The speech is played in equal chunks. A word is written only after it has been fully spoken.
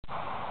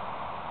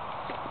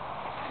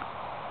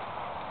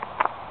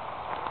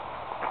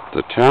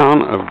The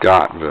town of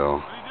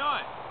Gotville. What are you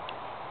doing?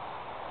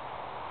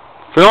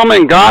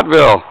 Filming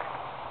Gotville.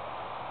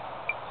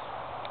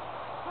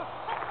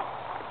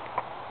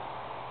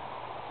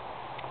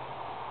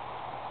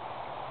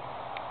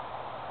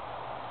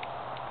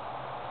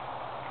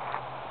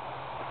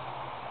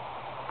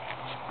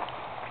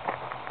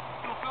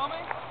 Still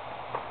filming?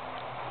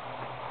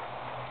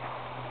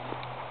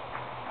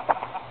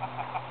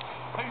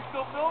 Are you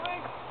still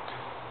filming?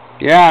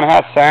 Yeah, and it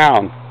has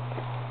sound.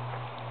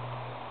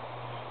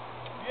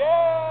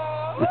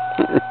 Yeah! Woo!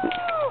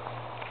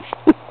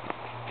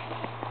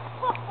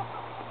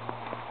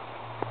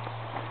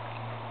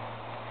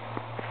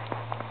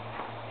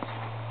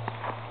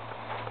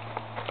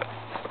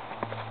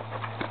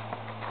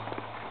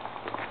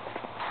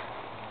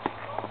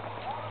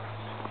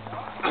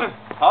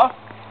 Huh?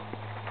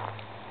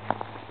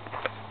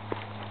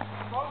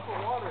 Draw for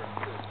water.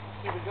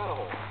 See if we got a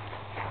hole.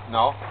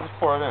 No, just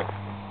pour it in.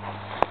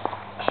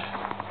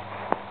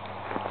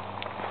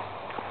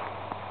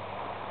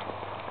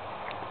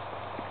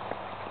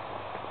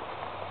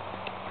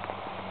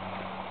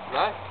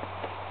 Nice.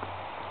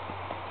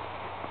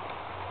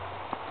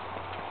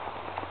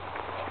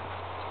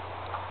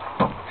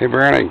 Hey,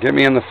 Brandon, get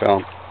me in the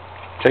film.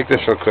 Take this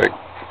real quick.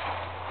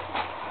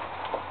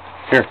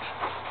 Here.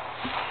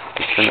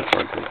 Just turn it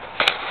real quick.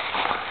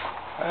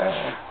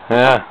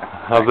 Yeah,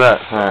 how's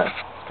that? Alright.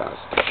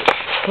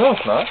 No,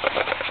 it's not.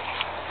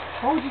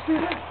 How would you say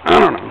that? I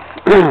don't know.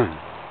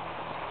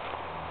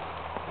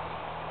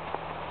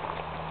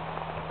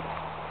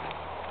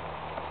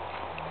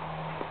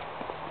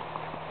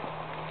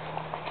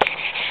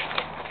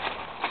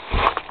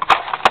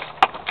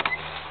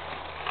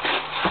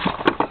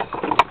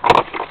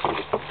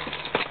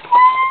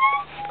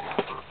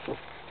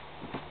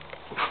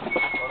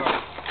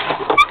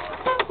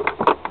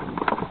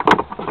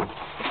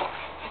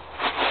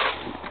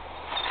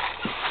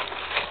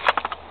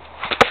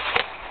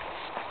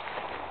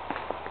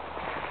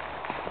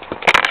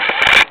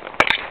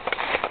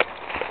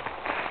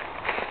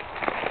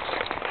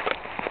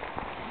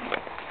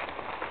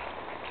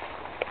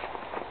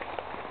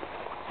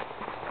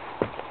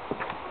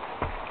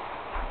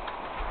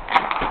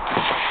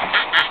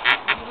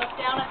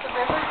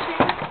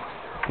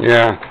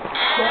 Yeah.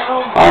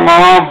 Hi,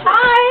 Mom.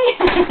 Hi.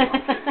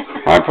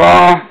 Hi, Pa.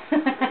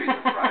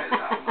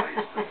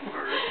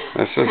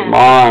 This is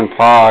Ma and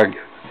Pa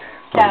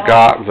of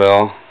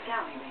Gotville.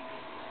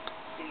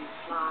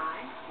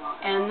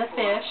 And the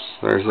fish.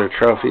 There's their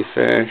trophy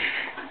fish.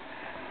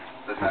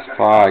 That's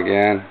Pa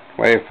again.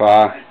 Wave,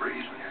 Pa.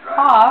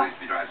 Pa.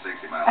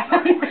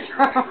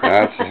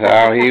 That's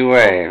how he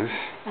waves.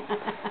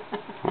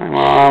 Hi,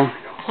 Mom.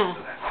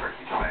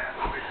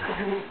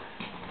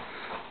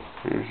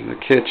 There's the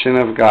kitchen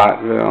of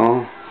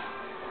Gotville.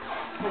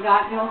 The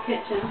Gotville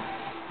kitchen.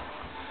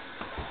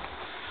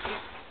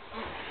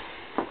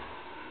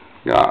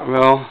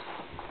 Gotville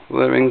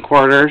living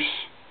quarters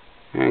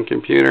and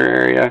computer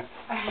area.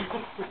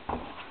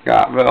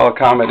 Gotville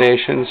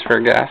accommodations for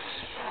guests.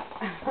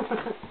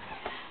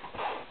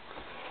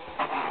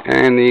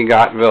 And the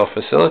Gotville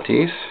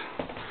facilities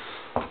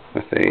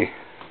with a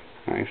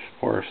nice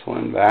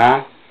porcelain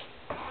bath.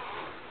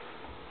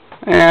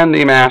 And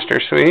the master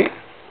suite.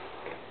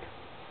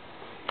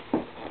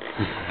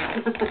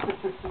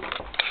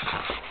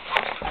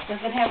 Does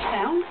it have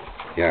sound?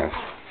 Yes.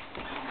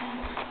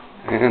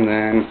 And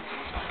then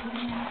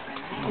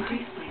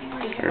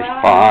there's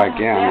Pa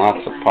again,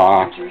 lots of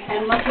Pa.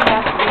 And looking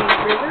at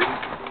the river?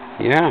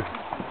 Yeah.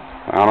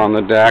 Out on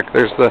the deck.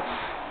 There's the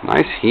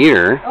nice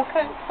heater.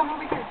 Okay, come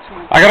over here.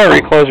 I gotta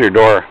reclose your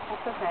door.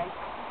 That's okay.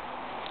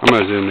 I'm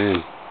gonna zoom in.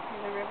 Is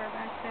the river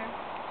back there?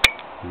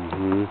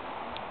 Mm-hmm.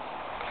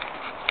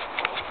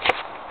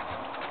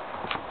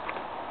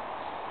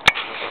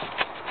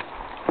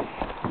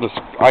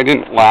 I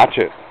didn't latch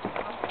it.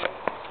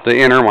 The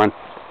inner one.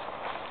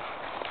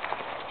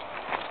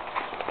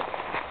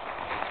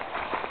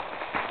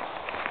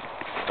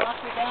 Walk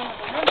you down to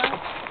the river.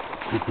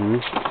 Mm-hmm.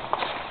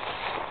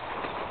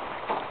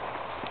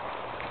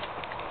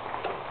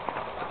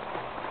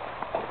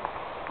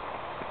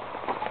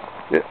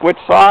 Which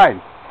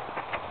side?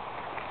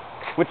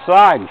 Which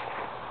side?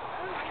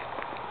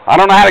 I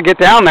don't know how to get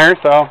down there,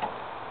 so.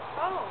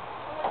 Oh.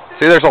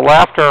 See, there's a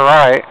left or a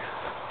right.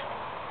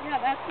 Yeah,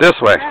 that's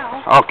This way.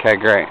 now. Okay,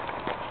 great.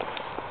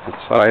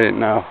 That's what I didn't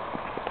know.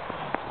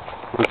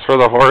 That's where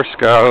the horse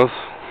goes.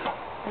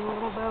 And the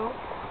little boat.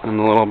 And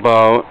the little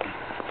boat.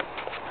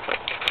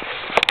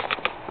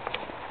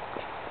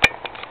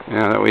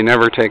 Yeah, that we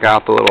never take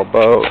out the little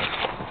boat.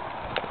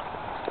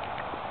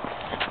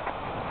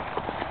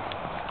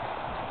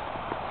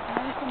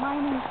 There's the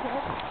mining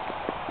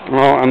pit.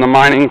 Well, and the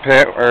mining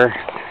pit where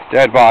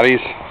dead bodies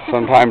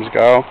sometimes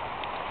go.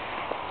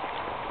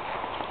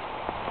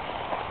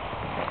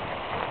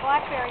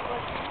 Blackberry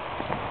bushes.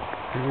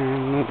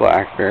 And the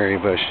blackberry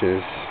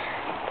bushes.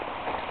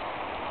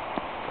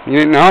 You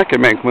didn't know I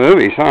could make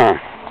movies, huh?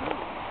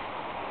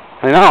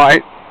 I know,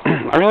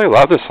 I really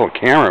love this little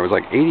camera. It was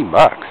like $80.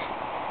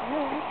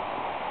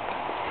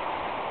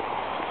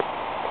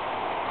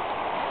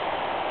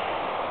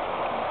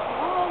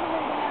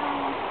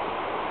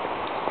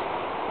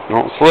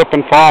 Don't slip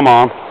and fall,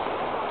 Mom.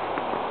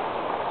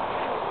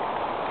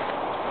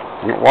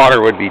 The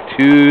water would be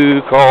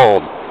too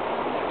cold.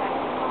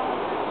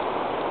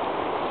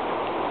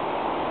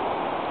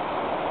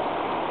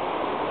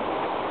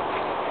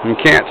 You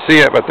can't see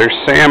it, but there's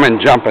salmon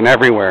jumping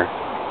everywhere.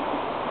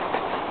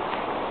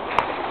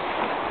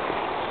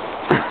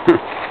 You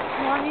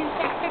want me to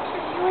take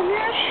pictures of you in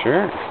there?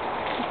 Sure.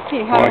 Let's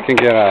see how. Well, I can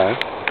get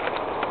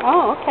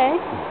Oh, okay.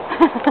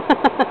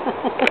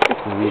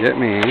 you get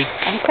me.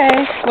 Okay.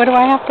 What do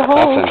I have to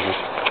hold? Nothing.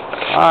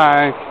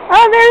 Hi.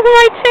 Oh, there's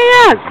my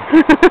chance.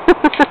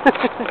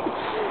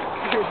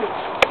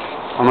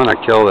 I'm gonna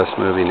kill this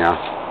movie now.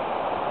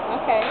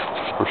 Okay.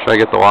 Or should I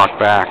get to walk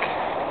back?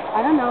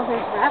 I don't know.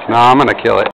 There's rapids. No, I'm gonna kill it.